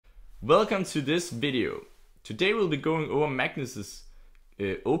Welcome to this video. Today we'll be going over Magnus's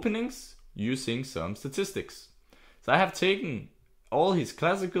openings using some statistics. So I have taken all his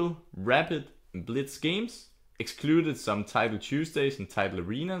classical, rapid and blitz games, excluded some title Tuesdays and title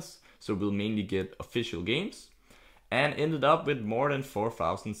arenas, so we'll mainly get official games, and ended up with more than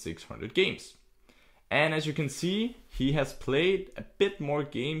 4,600 games. And as you can see, he has played a bit more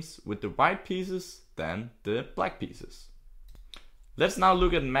games with the white pieces than the black pieces. Let's now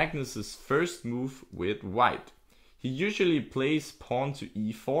look at Magnus's first move with white. He usually plays pawn to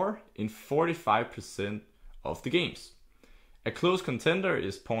e4 in 45% of the games. A close contender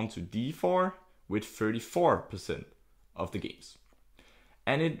is pawn to d4 with 34% of the games.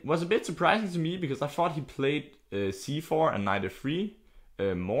 And it was a bit surprising to me because I thought he played c4 and knight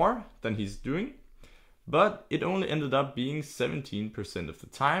f3 more than he's doing, but it only ended up being 17% of the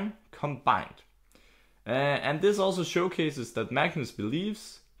time combined. And this also showcases that Magnus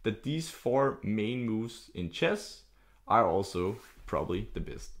believes that these four main moves in chess are also probably the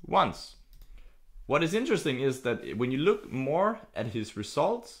best ones. What is interesting is that when you look more at his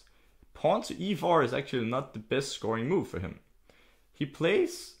results, pawn to e4 is actually not the best scoring move for him. He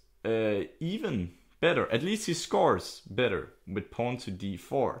plays even better, at least he scores better with pawn to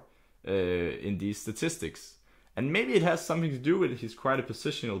d4 in these statistics. And maybe it has something to do with he's quite a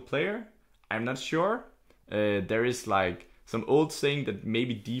positional player. I'm not sure. There is like some old saying that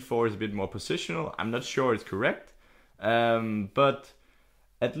maybe d4 is a bit more positional. I'm not sure it's correct. But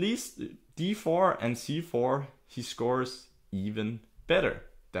at least d4 and c4 he scores even better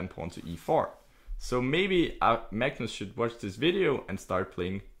than pawn to e4. So maybe Magnus should watch this video and start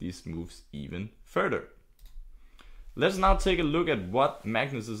playing these moves even further. Let's now take a look at what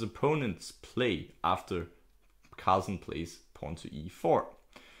Magnus's opponents play after Carlsen plays pawn to e4.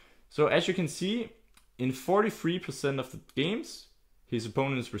 So as you can see, in 43% of the games, his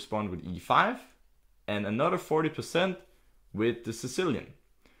opponents respond with e5 and another 40% with the Sicilian.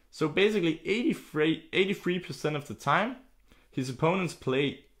 So basically 83% of the time, his opponents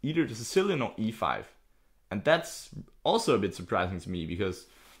play either the Sicilian or e5. And that's also a bit surprising to me because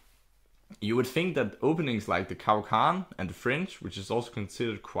you would think that openings like the Carlsen and the French, which is also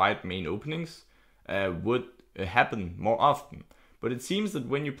considered quite main openings, would happen more often. But it seems that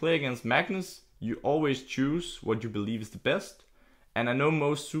when you play against Magnus, you always choose what you believe is the best. And I know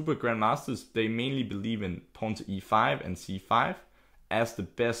most super grandmasters, they mainly believe in pawn to e5 and c5 as the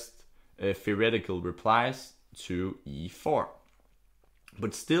best theoretical replies to e4.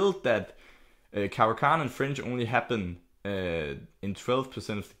 But still that Carlsen and French only happen in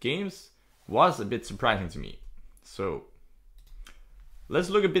 12% of the games was a bit surprising to me. So let's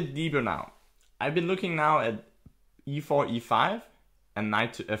look a bit deeper now. I've been looking now at e4, e5 and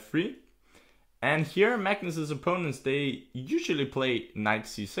knight to f3. And here Magnus's opponents, they usually play knight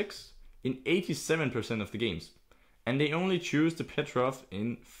c6 in 87% of the games. And they only choose the Petrov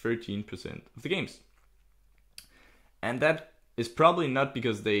in 13% of the games. And that is probably not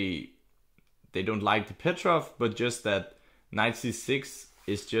because they don't like the Petrov, but just that knight c6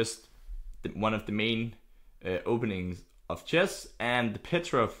 is just one of the main openings of chess, and the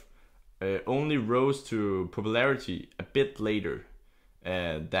Petrov only rose to popularity a bit later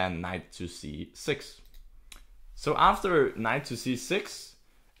than knight to c6. So after knight to c6,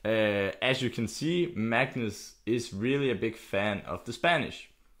 as you can see, Magnus is really a big fan of the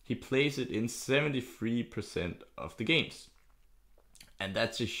Spanish. He plays it in 73% of the games. And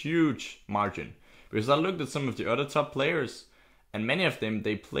that's a huge margin. Because I looked at some of the other top players, and many of them,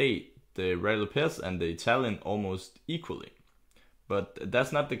 they play the Red Lopez and the Italian almost equally. But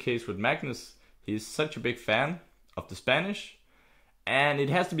that's not the case with Magnus. He's such a big fan of the Spanish. And it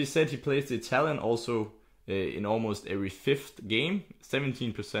has to be said he plays the Italian also in almost every fifth game,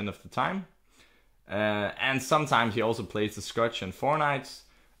 17% of the time. And sometimes he also plays the Scotch and four knights.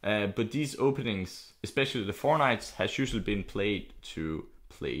 But these openings, especially the four knights, has usually been played to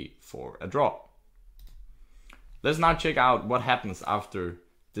play for a draw. Let's now check out what happens after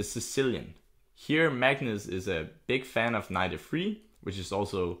the Sicilian. Here Magnus is a big fan of knight f3, which is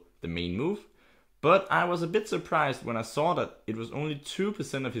also the main move. But I was a bit surprised when I saw that it was only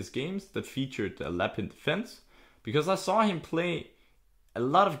 2% of his games that featured the Lapin defense, because I saw him play a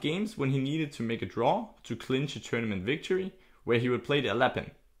lot of games when he needed to make a draw to clinch a tournament victory, where he would play the Lapin.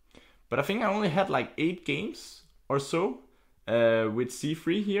 But I think I only had like 8 games or so with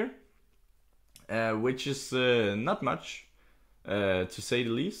c3 here, which is not much to say the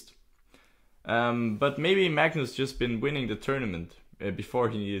least. But maybe Magnus just been winning the tournament before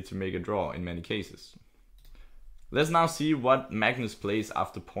he needed to make a draw in many cases. Let's now see what Magnus plays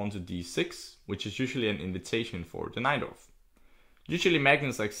after pawn to d6, which is usually an invitation for the knight off. Usually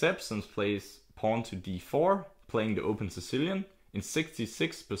Magnus accepts and plays pawn to d4, playing the open Sicilian in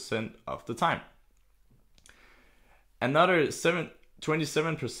 66% of the time. Another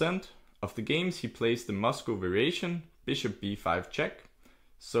 27% of the games he plays the Moscow variation, bishop b5 check,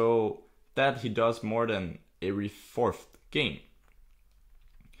 so that he does more than every fourth game.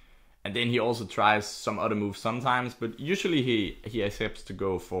 And then he also tries some other moves sometimes, but usually he accepts to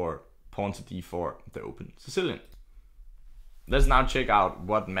go for pawn to d4, the open Sicilian. Let's now check out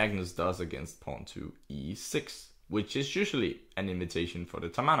what Magnus does against pawn to e6, which is usually an invitation for the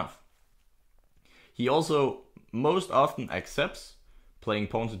Tamanov. He also most often accepts playing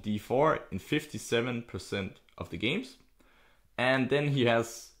pawn to d4 in 57% of the games. And then he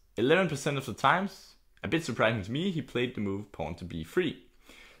has 11% of the times, a bit surprising to me, he played the move pawn to b3.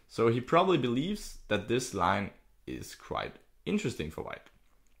 So he probably believes that this line is quite interesting for white.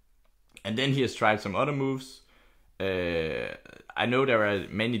 And then he has tried some other moves. I know there are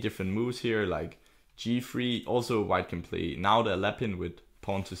many different moves here, like g3. Also white can play now the Alapin with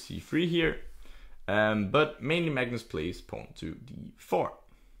pawn to c3 here. But mainly Magnus plays pawn to d4.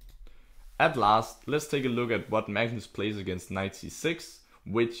 At last, let's take a look at what Magnus plays against knight c6,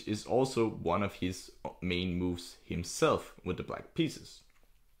 which is also one of his main moves himself with the black pieces.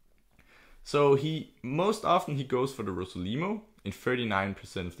 So most often he goes for the Rossolimo in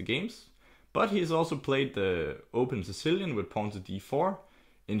 39% of the games, but he has also played the open Sicilian with pawn to d4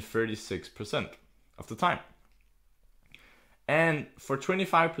 in 36% of the time. And for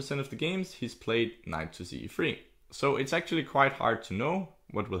 25% of the games, he's played knight to c3. So it's actually quite hard to know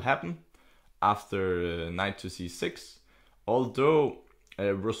what will happen after knight to c6, although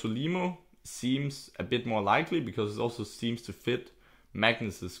Rossolimo seems a bit more likely because it also seems to fit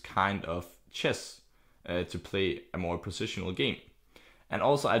Magnus's kind of chess to play a more positional game. And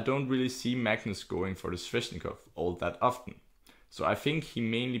also I don't really see Magnus going for the Sveshnikov all that often. So I think he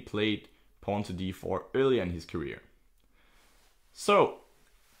mainly played pawn to d4 earlier in his career. So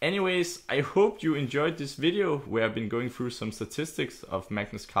anyways, I hope you enjoyed this video where I've been going through some statistics of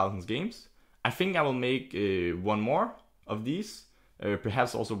Magnus Carlsen's games. I think I will make one more of these,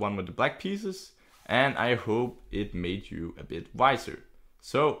 perhaps also one with the black pieces, and I hope it made you a bit wiser.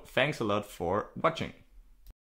 So thanks a lot for watching.